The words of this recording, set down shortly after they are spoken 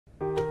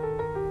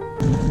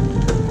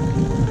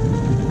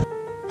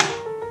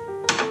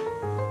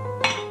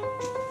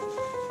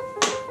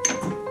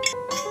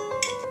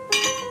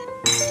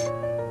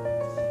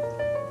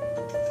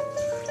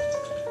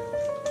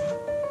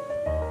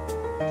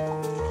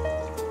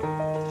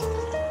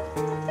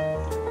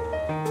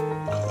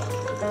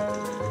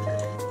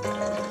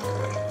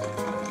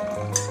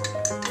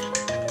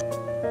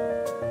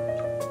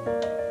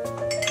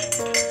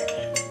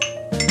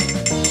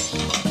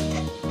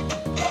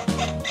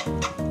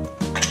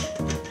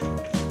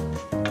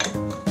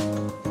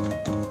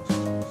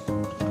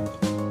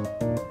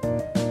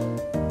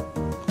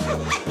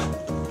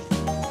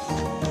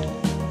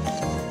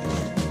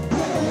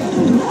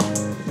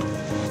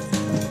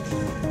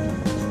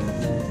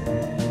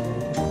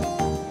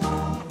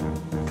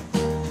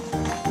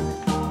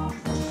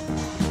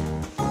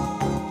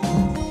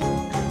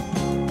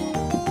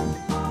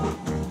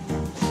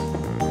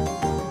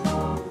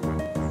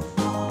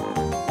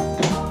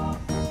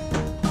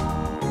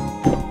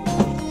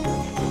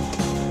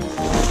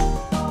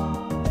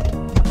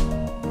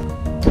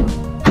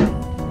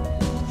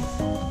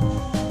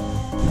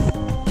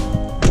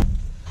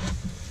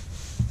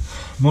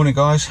Morning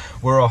guys,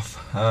 we're off.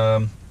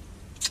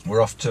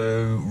 We're off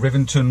to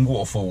Rivington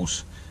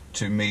waterfalls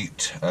to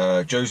meet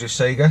Joseph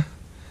Sager.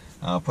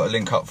 I'll put a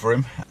link up for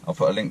him. I'll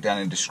put a link down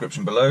in the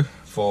description below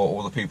for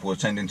all the people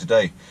attending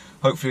today.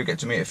 Hopefully we'll get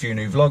to meet a few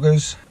new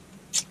vloggers.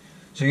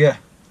 So yeah,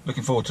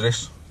 looking forward to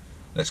this.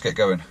 Let's get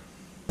going.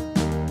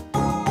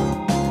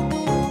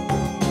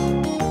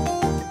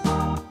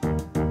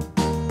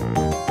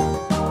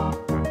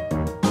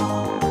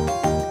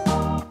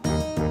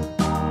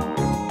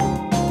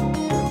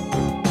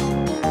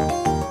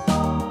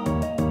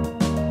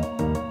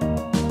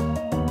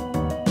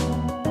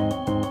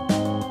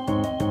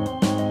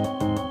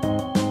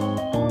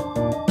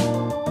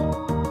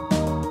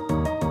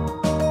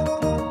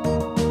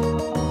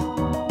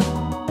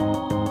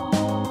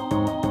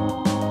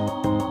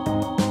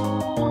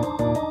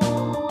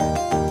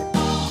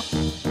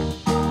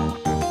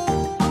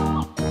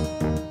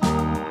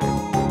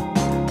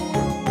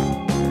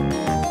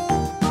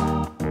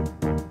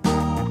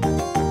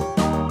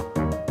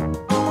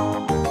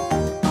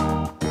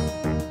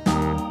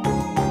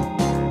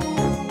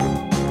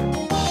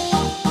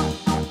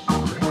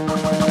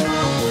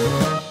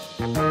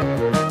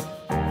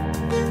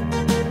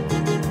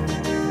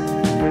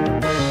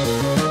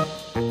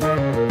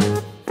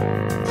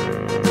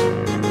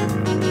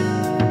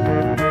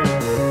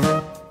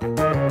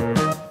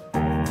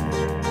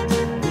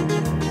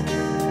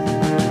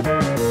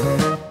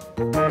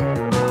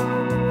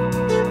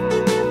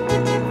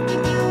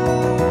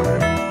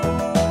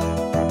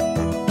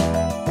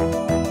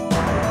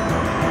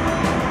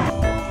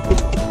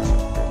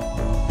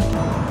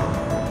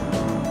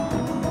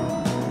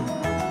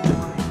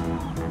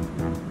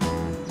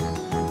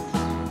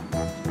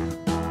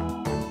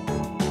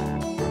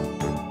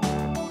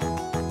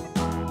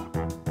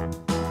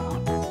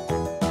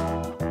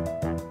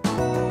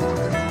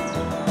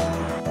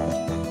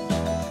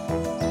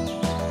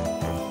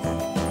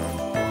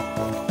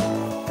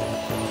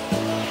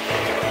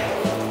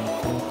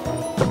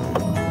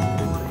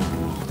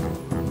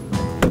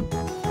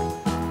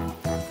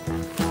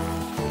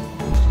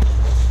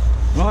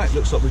 Right,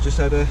 looks like we just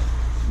had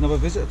another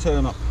visitor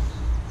turn up.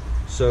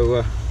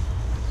 So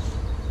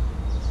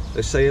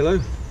let's say hello.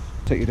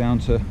 Take you down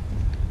to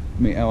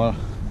meet our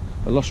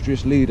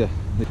illustrious leader.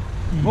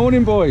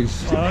 Morning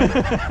boys! Hi.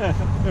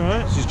 All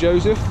right. This is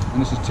Joseph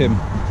and this is Tim,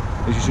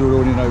 as you should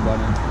already know by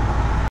now.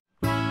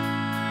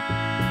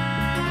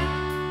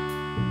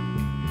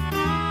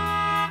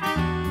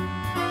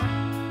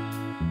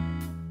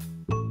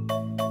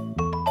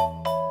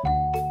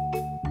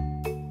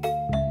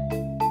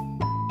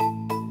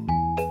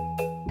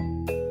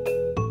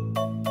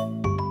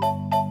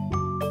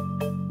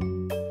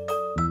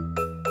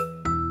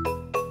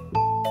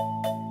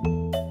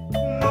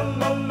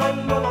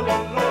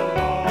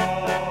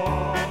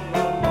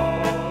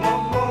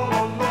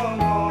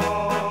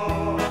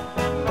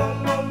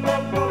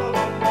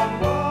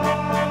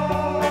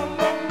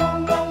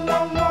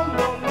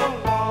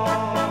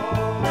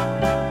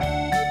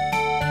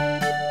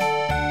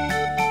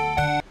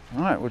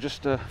 We're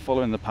just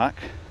following the pack,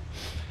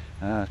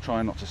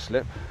 trying not to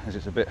slip as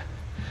it's a bit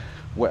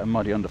wet and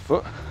muddy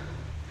underfoot.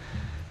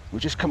 We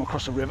just come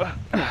across a river.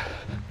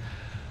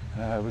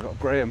 We've got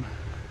Graham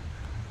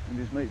and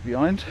his mate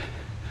behind.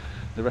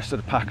 The rest of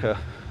the pack are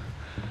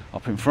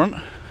up in front,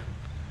 as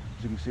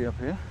you can see up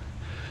here.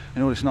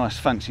 And all this nice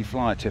fancy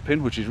flyer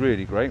tipping, which is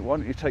really great. Why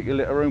don't you take your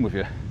litter home with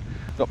you?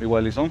 Got my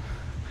wellies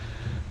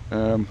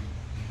on.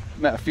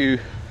 Met a few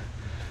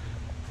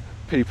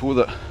people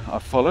that I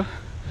follow.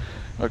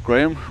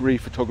 Graham,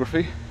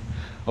 PDphotography,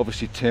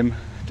 obviously Tim,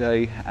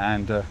 Day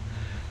and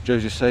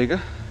Joseph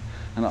Sager,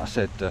 and like I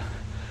said,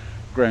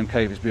 Graham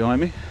Cave is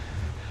behind me.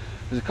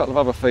 There's a couple of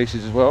other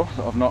faces as well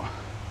that I've not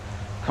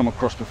come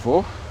across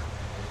before.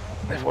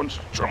 Everyone's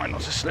trying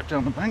not to slip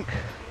down the bank.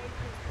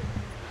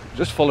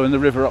 Just following the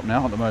river up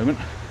now at the moment,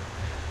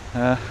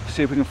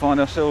 see if we can find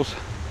ourselves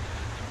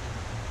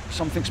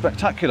something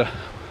spectacular.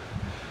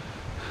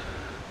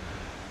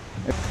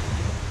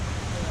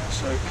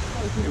 So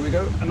here we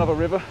go, another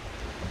river.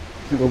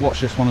 I think we'll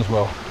watch this one as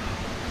well.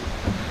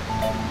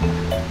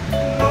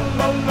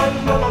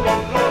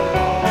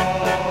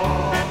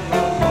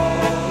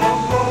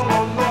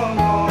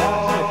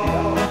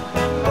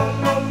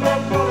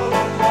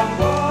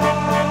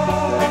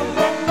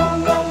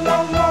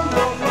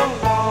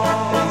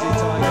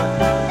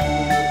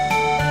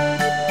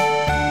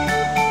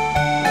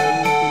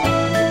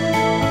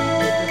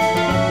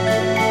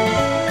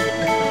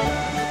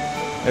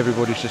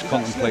 Everybody's just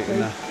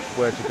contemplating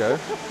where to go.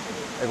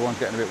 Everyone's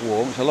getting a bit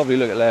warm. It's a lovely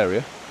little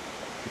area.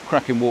 A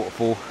cracking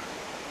waterfall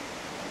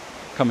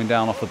coming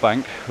down off the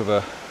bank with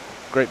a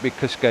great big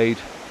cascade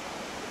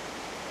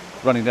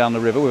running down the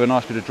river with a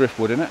nice bit of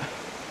driftwood in it.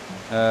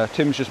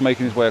 Tim's just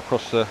making his way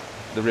across the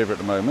river at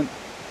the moment.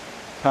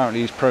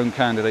 Apparently he's prone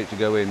candidate to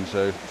go in,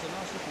 so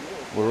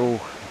we're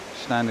all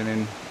standing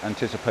in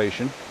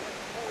anticipation.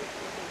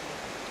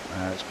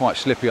 It's quite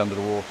slippy under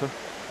the water.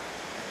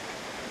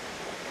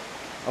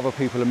 Other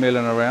people are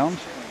milling around,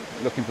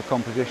 looking for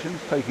compositions,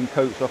 taking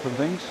coats off and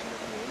things.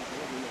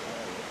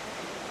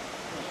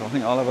 So I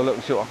think I'll have a look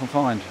and see what I can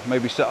find.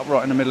 Maybe set up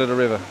right in the middle of the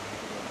river.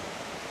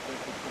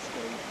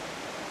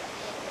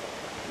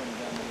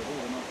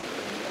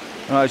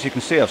 Right, as you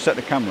can see, I've set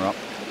the camera up.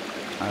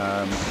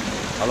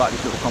 I like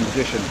this little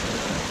composition.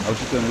 I was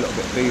just doing a little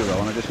bit of Vero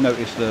and I just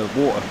noticed the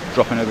water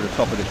dropping over the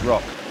top of this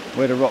rock.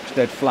 Where the rock's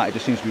dead flat, it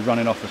just seems to be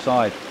running off the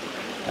side.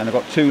 And I've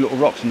got two little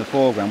rocks in the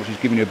foreground, which is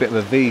giving you a bit of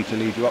a V to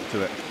lead you up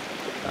to it.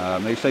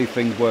 They say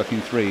things work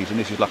in threes, and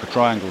this is like a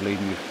triangle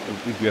leading you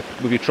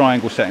with your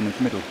triangle set in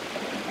the middle.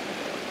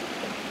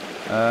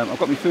 I've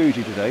got my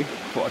Fuji today.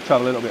 Thought I'd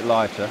travel a little bit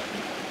lighter.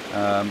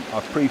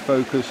 I've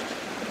pre-focused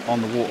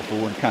on the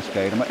waterfall and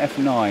cascade. I'm at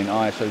f9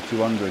 ISO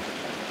 200.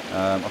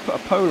 I've put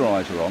a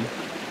polarizer on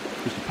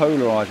because the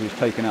polarizer is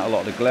taking out a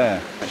lot of the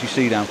glare that you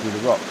see down through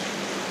the rocks,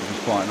 which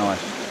is quite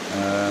nice.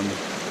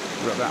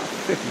 We're at about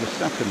 50th of a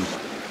second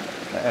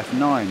at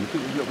f9.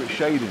 Because it's a little bit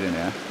shaded in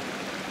here,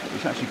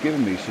 it's actually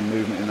giving me some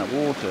movement in that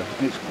water,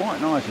 and it's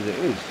quite nice as it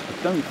is.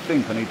 I don't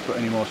think I need to put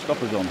any more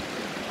stoppers on.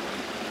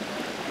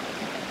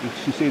 You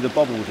can see the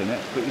bubbles in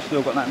it, but you've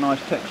still got that nice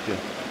texture,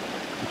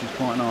 which is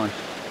quite nice.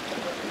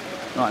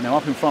 Right, now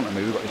up in front of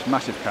me we've got this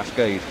massive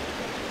cascade.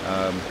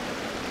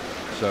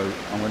 So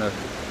I'm going to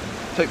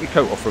take my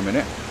coat off for a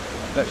minute,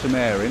 let some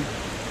air in,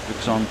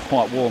 because I'm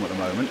quite warm at the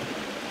moment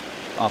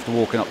after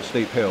walking up the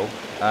steep hill,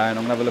 and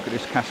I'm going to have a look at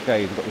this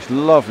cascade. We've got this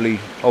lovely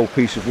old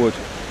piece of wood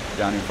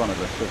down in front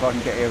of us, so if I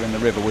can get here in the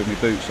river with my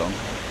boots on,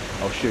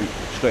 I'll shoot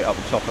straight up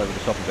the top over the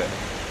top of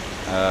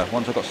it.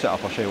 Once I've got set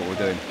up, I'll show you what we're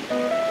doing.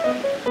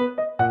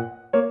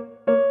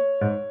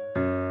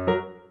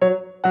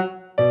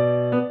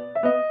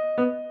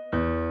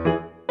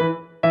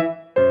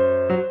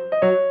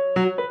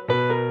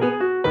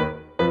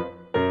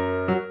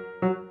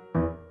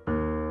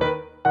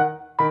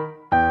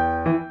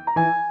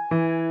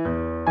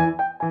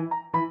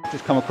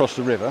 Just come across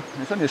the river.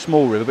 It's only a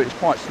small river, but it's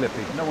quite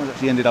slippy. No one's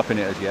actually ended up in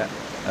it as yet.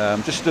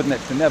 Just stood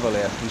next to Neville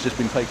here. He's just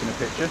been taking a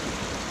picture.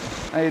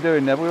 How you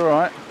doing, Neville? You all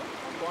right?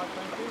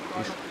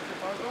 He's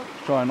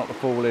trying not to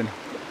fall in.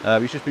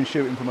 He's just been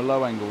shooting from a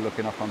low angle,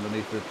 looking up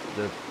underneath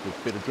the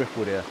bit of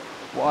driftwood here.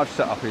 What I've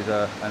set up is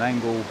an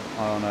angle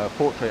on a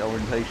portrait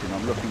orientation.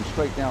 I'm looking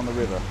straight down the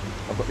river.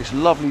 I've got this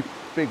lovely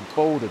big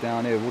boulder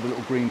down here with all the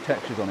little green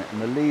textures on it,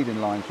 and the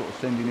leading line sort of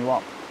sending you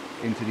up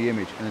into the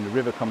image, and then the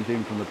river comes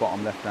in from the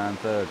bottom left-hand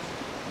third.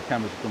 The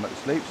camera's gone back to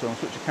sleep, so I'll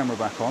switch the camera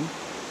back on.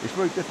 It's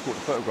very difficult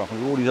to photograph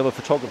with all these other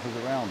photographers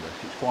around us.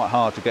 It's quite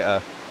hard to get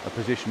a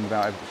position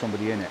without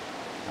somebody in it.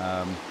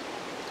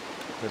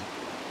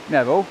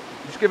 Neville,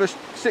 just give us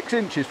 6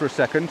 inches for a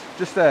second,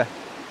 just there.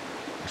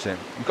 That's it.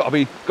 You've got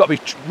to be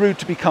rude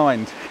to be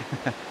kind.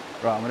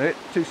 Right, I'm going to hit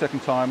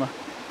 2-second timer.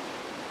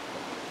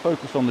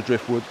 Focus on the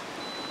driftwood.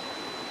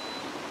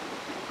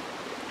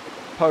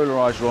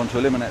 Polarizer on to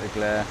eliminate the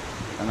glare.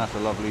 And that's a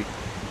lovely,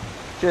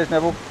 cheers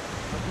Neville,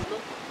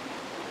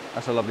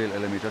 that's a lovely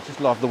little image. I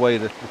just love the way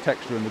that the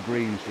texture and the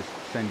greens just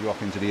send you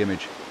up into the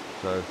image,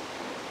 so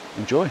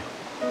enjoy.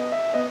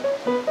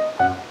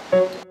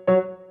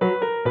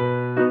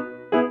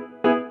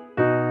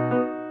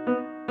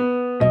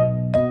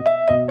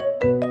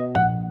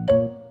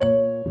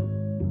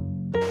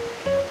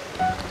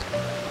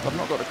 I've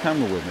not got the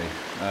camera with me,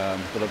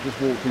 but I've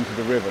just walked into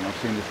the river and I've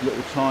seen this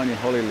little tiny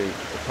holly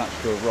leaf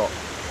attached to a rock.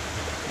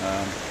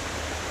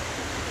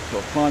 So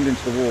I've climbed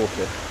into the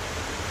water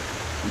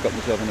and got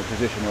myself in a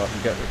position where I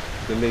can get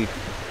the leaf.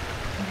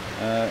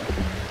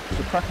 It's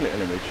a cracky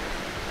little image.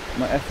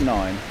 I'm at f9.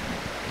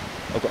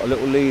 I've got a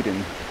little lead in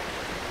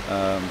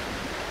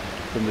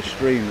from the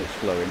stream that's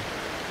flowing,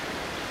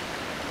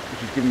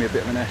 which is giving me a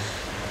bit of an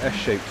S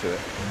shape to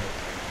it,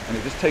 and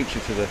it just takes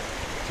you to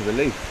the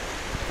leaf.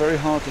 It's very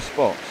hard to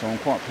spot, so I'm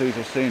quite pleased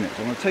I've seen it. So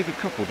I'm going to take a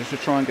couple just to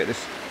try and get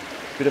this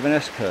bit of an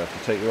S curve to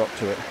take you up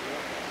to it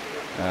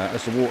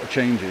as the water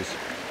changes.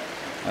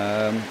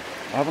 I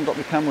haven't got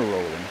my camera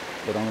rolling,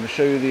 but I'm going to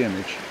show you the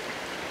image.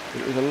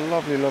 It is a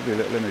lovely, lovely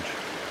little image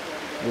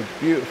with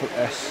beautiful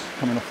S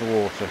coming off the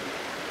water.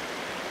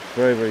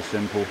 Very, very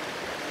simple,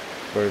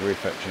 very, very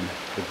fetching.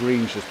 The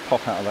greens just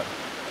pop out of that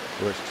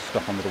where it's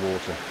stuck under the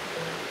water.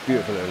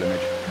 Beautiful little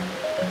image.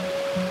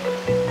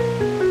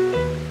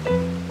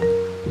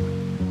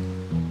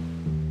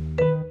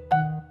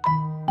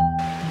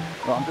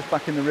 Right, I'm just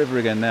back in the river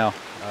again now.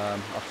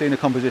 I've seen a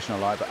composition I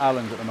like, but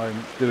Alan's at the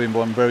moment doing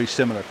one very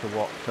similar to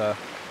what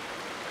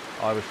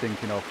I was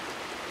thinking of.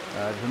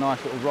 There's a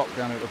nice little rock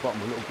down at the bottom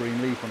with a little green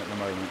leaf on it at the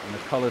moment, and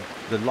they've coloured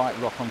the light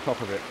rock on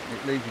top of it.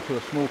 It leads you to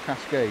a small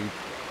cascade.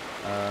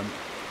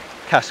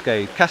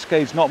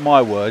 Cascade's not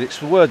my word, it's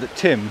the word that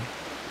Tim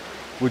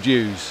would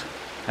use.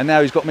 And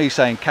now he's got me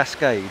saying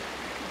cascade.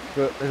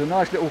 But there's a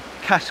nice little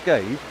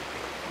cascade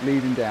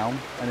leading down,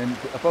 and then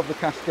above the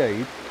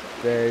cascade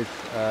there's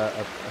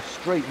a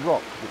straight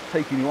rock that's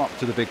taking you up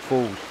to the big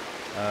falls.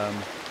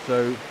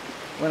 So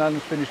when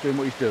Alan's finished doing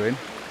what he's doing,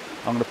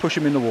 I'm going to push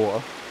him in the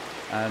water,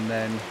 and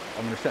then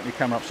I'm going to set my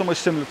camera up somewhere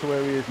similar to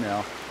where he is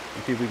now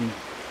and see if we can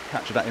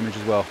capture that image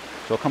as well.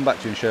 So I'll come back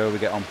to you and show you how we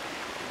get on.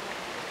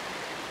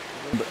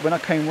 But when I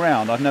came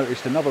round, I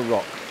noticed another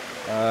rock.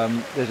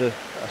 There's a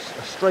a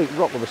straight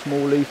rock with a small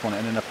leaf on it,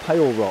 and then a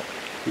pale rock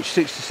which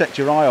seeks to set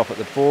your eye off at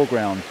the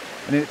foreground,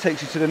 and then it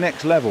takes you to the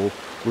next level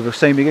with the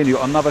same again. You've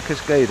got another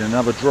cascade and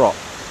another drop.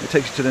 It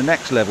takes you to the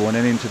next level and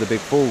then into the big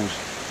falls.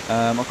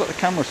 I've got the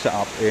camera set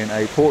up in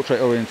a portrait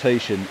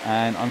orientation,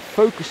 and I'm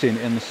focusing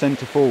in the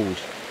centre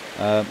falls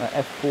at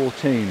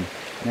f14.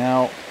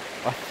 Now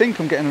I think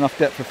I'm getting enough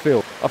depth of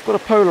field. I've got a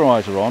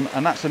polarizer on,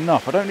 and that's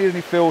enough. I don't need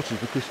any filters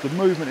because the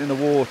movement in the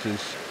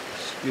waters,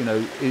 you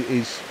know,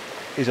 is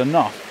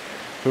enough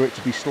for it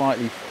to be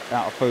slightly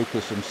out of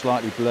focus and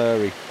slightly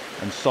blurry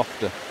and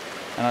softer.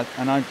 And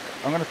I'm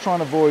going to try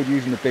and avoid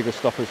using the bigger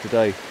stoppers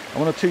today. I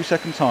want a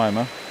 2-second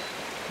timer.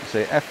 Let's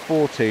say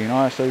f14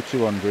 ISO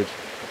 200,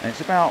 and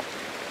it's about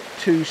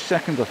 2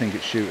 seconds I think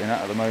it's shooting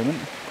at the moment,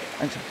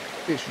 and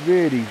it's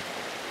really,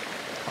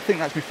 I think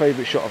that's my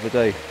favourite shot of the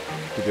day,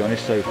 to be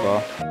honest, so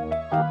far.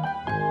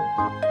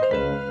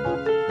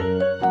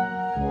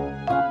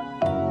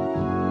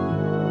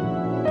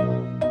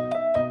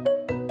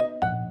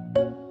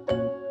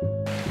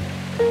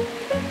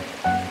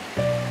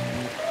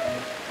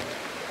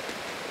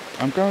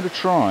 I'm going to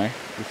try,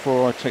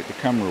 before I take the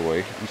camera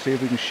away, and see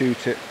if we can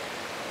shoot it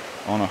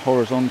on a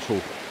horizontal.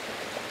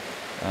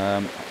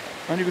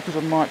 Only because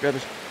I might be able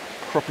to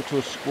crop it to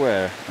a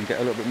square and get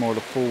a little bit more of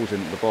the falls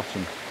in at the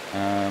bottom.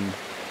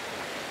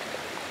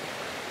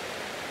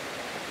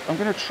 I'm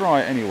going to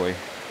try it anyway,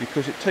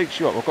 because it takes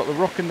you up. I've got the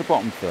rock in the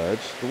bottom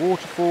thirds, the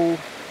waterfall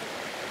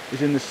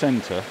is in the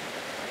centre,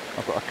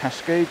 I've got a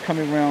cascade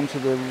coming round to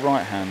the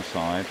right hand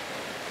side,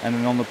 and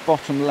then on the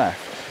bottom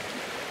left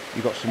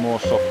you've got some more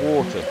soft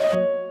water.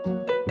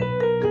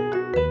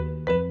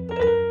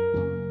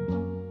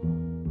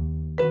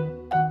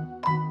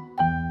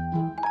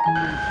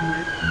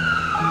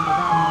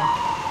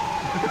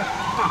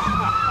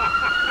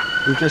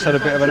 We've just had a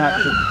bit of an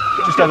accident.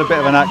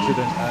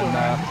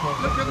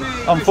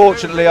 And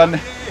unfortunately, I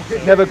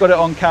never got it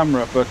on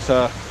camera. But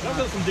I've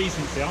got some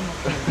decency. I'm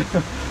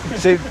not.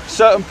 See,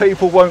 certain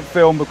people won't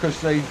film because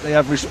they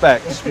have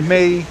respect.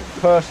 Me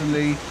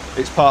personally,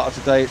 it's part of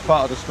today. It's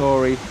part of the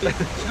story. Do you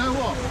know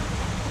what?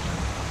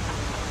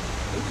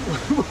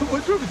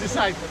 What do you want me to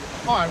say?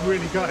 I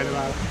really got it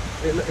about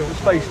it. It was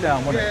face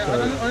down, wasn't it?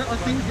 Yeah, I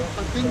think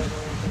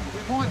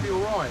we might be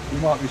alright. You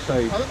might be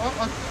safe. I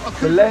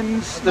The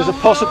lens, there's a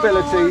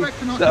possibility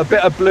that a bit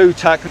of blue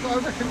tack. You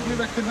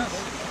reckon that's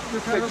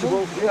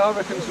repairable? Fixable. Yeah, I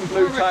reckon some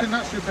blue I tack. reckon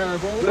that's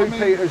repairable. Blue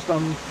Peter's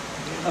done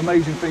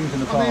amazing things in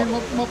the past. I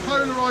mean, my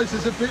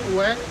polarizer's a bit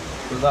wet.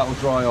 But that will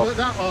dry off. But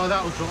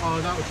that'll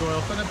dry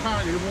off. And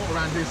apparently the water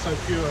around here is so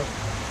pure.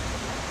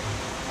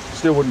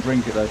 Still wouldn't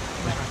drink it though.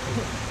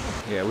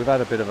 Yeah, we've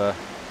had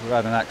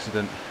an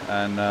accident,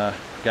 and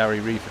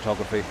Gary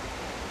Photography,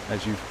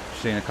 as you've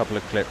seen a couple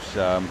of clips,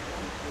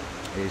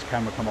 his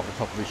camera come off the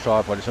top of his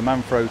tripod. It's a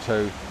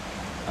Manfrotto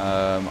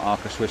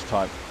Arca Swiss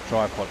type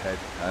tripod head.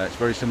 It's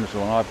very similar to the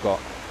one I've got.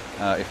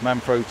 If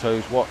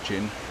Manfrotto's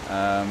watching,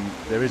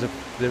 there is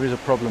a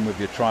problem with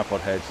your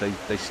tripod heads.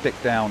 They stick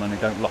down and they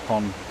don't lock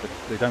on.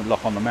 They don't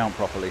lock on the mount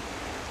properly.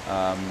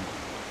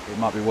 It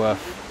might be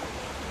worth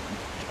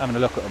having a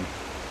look at them.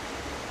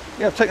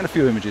 Yeah, I've taken a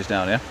few images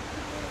down here.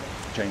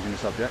 Changing the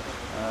subject.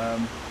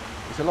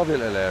 It's a lovely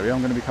little area.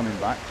 I'm going to be coming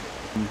back.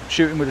 I'm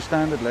shooting with a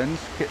standard lens,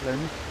 kit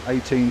lens,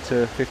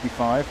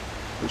 18-55,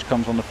 which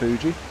comes on the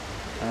Fuji.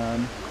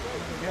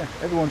 Yeah,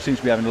 everyone seems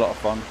to be having a lot of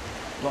fun.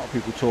 A lot of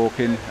people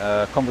talking,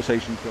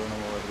 conversations going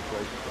on all over the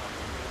place.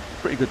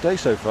 Pretty good day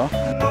so far.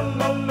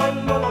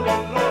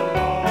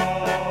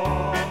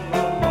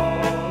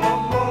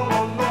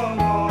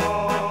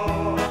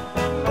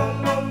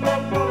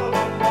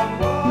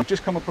 We've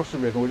just come across the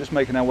river. We're just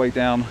making our way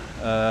down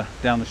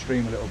the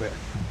stream a little bit.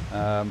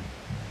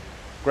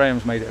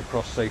 Graham's made it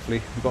across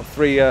safely. We've got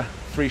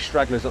three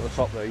stragglers at the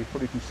top there. You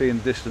probably can see in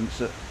the distance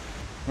that.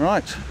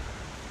 Right,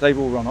 they've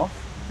all run off.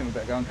 I think we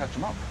better go and catch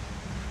them up.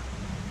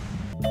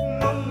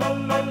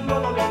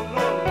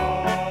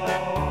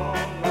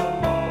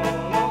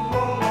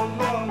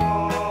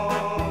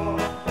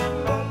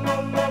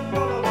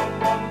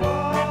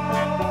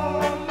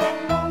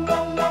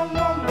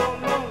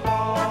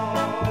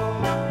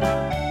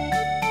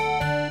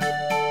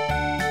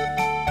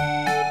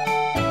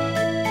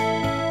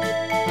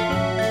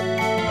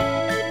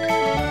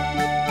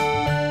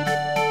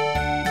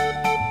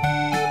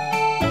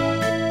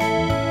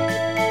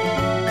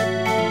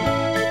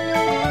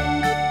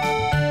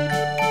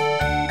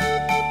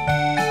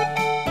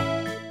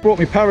 Brought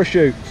me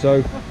parachute,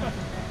 so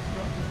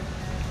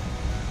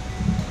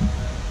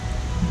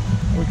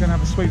We're going to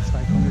have a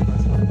sweepstake on you,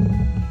 that's right.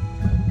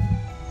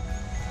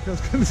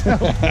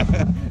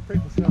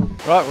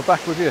 right, we're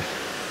back with you.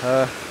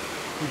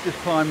 We've just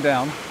climbed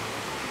down.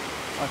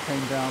 I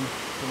came down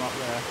from up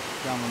there,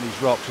 down on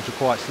these rocks which are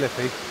quite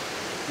slippy.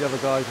 The other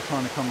guys are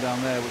trying to come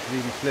down there, which is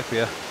even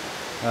slippier.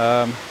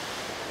 A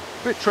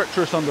bit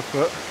treacherous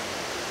underfoot,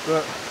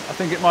 but I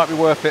think it might be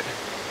worth it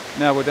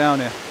now we're down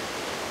here.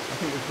 I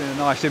think there's been a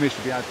nice image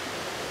to be had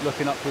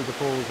looking up through the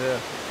falls here.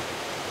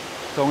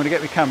 So I'm going to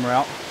get my camera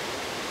out,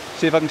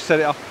 see if I can set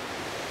it up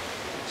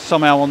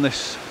somehow on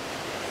this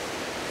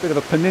bit of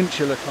a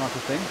peninsula type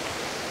of thing,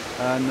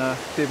 and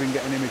see if we can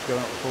get an image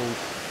going up the falls.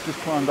 Just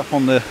climbed up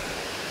on this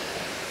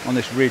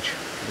ridge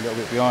a little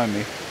bit behind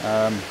me.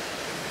 I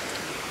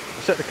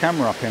set the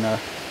camera up in a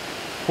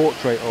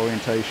portrait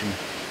orientation,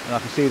 and I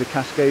can see the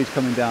cascades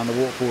coming down, the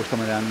waterfalls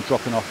coming down and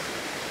dropping off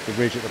the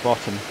ridge at the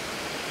bottom.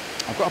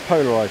 I've got a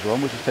polarizer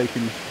on, which is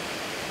taking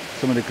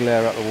some of the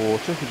glare out of the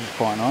water, which is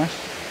quite nice.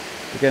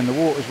 Again, the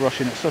water's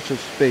rushing at such a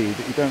speed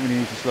that you don't really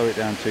need to slow it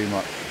down too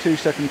much.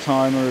 2-second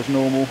timer as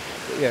normal,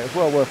 but yeah, it's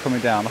well worth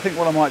coming down. I think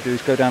what I might do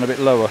is go down a bit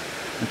lower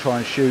and try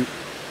and shoot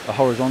a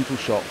horizontal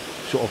shot,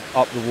 sort of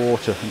up the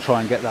water, and try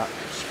and get that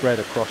spread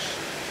across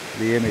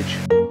the image.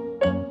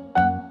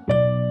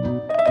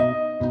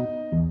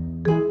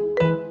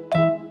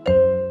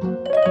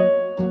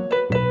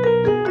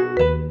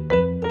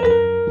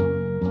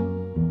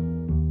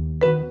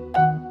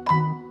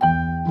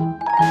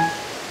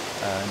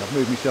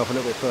 Move myself a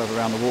little bit further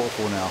around the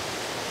waterfall now.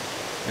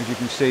 As you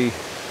can see,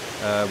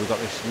 we've got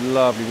this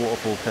lovely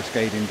waterfall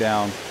cascading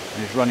down,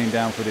 and it's running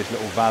down through this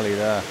little valley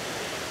there.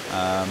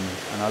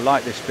 And I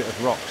like this bit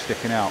of rock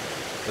sticking out,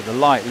 but the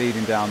light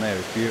leading down there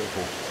is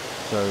beautiful.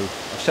 So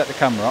I've set the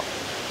camera up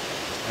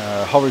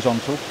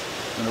horizontal.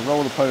 I'm going to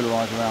roll the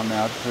polarizer around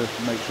now just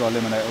to make sure I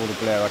eliminate all the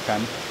glare I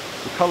can.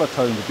 The colour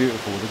tones are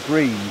beautiful. The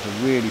greens are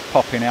really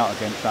popping out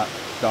against that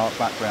dark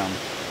background.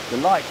 The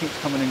light keeps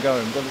coming and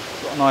going. We've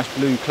got a nice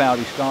blue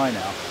cloudy sky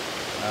now,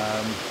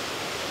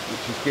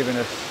 which is giving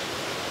us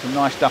some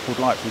nice dappled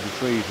light through the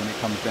trees when it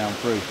comes down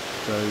through.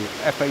 So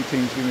f18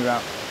 is giving me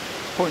about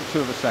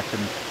 0.2 of a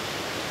second,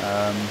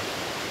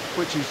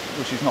 which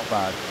is not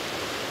bad.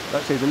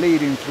 Let's say the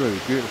leading through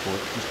is beautiful.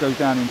 It just goes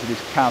down into this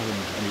chasm,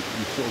 and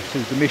you sort of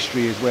see the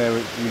mystery is where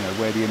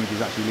where the image is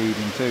actually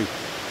leading to.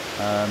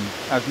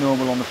 As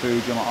normal on the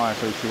Fuji, I'm at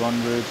ISO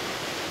 200.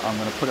 I'm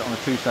going to put it on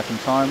a 2-second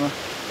timer.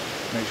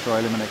 Make sure I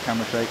eliminate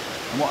camera shake,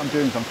 and what I'm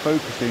doing is I'm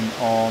focusing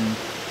on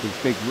this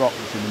big rock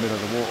that's in the middle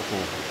of the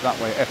waterfall. That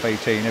way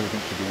f18 everything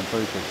should be in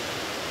focus.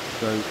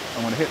 So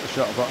I'm going to hit the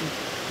shutter button,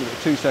 give it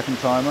a 2-second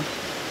timer,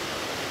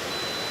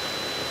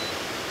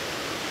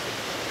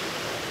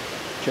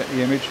 check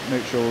the image,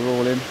 make sure we're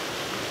all in,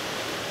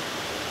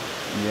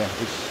 and yeah,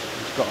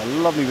 it's got a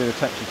lovely bit of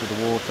texture to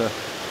the water,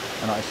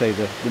 and like I say,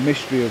 the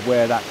mystery of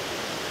where that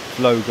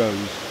flow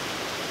goes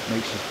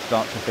makes you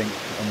start to think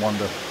and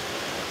wonder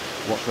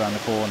what's around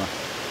the corner.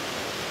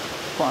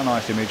 Quite a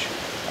nice image.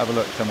 Have a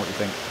look, tell me what you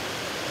think.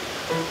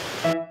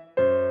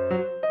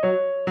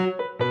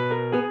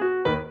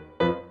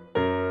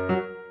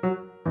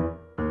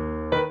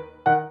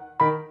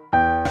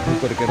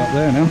 We've got to get up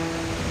there now.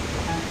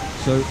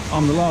 So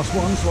I'm the last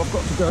one, so I've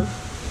got to go. So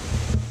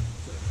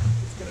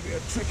it's going to be a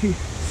tricky,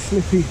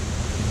 slippy,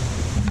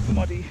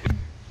 muddy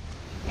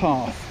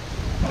path,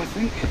 I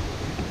think.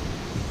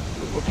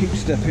 But we'll keep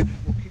stepping.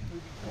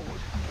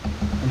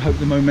 And hope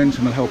the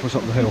momentum will help us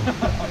up the hill.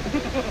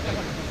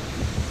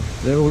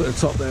 They're all at the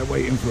top there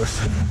waiting for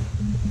us.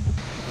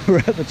 We're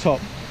at the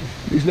top.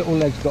 These little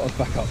legs got us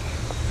back up.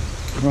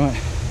 Right,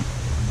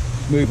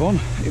 move on.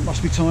 It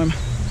must be time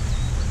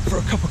for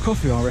a cup of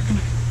coffee, I reckon.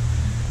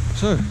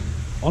 So,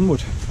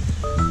 onward.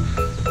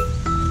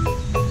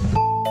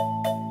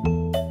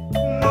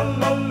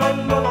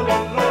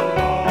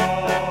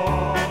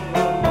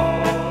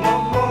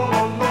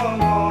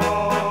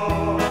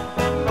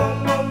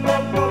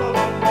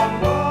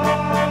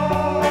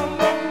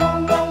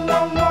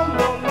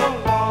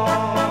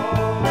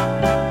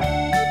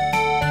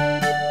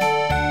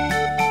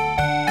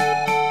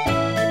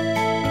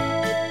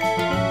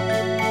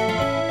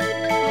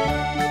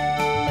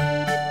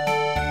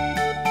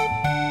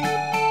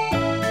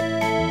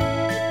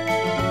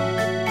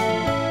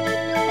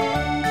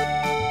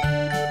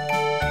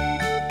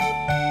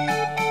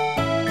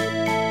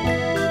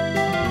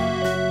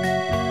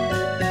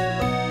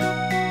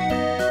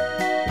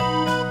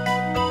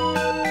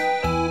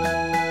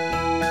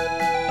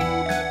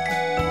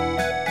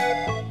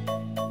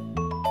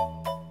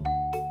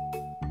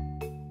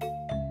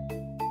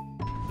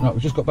 Right,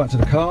 we've just got back to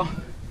the car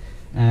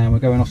and we're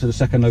going off to the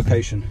second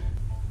location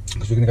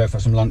because we're going to go for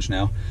some lunch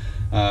now.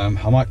 I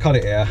might cut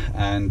it here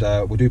and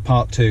we'll do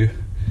part 2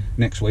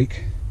 next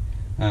week.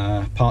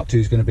 Part 2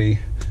 is going to be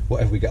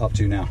whatever we get up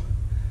to now.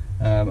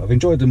 I've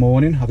enjoyed the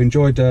morning, I've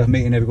enjoyed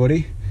meeting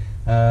everybody,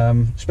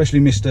 especially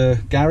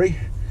Mr. Gary,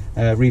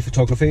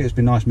 Photography. It's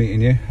been nice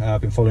meeting you.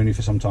 I've been following you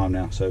for some time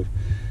now, so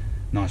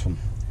nice one.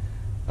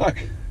 Right,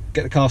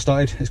 get the car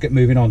started, let's get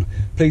moving on.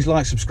 Please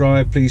like,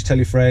 subscribe, please tell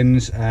your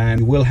friends,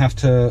 and you will have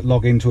to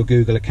log into a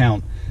Google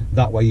account.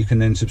 That way you can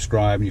then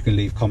subscribe and you can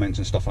leave comments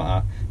and stuff like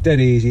that. Dead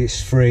easy,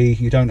 it's free,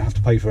 you don't have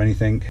to pay for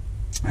anything,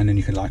 and then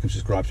you can like and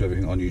subscribe to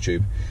everything on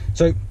YouTube.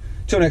 So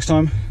till next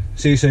time,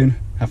 see you soon,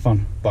 have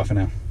fun, bye for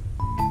now.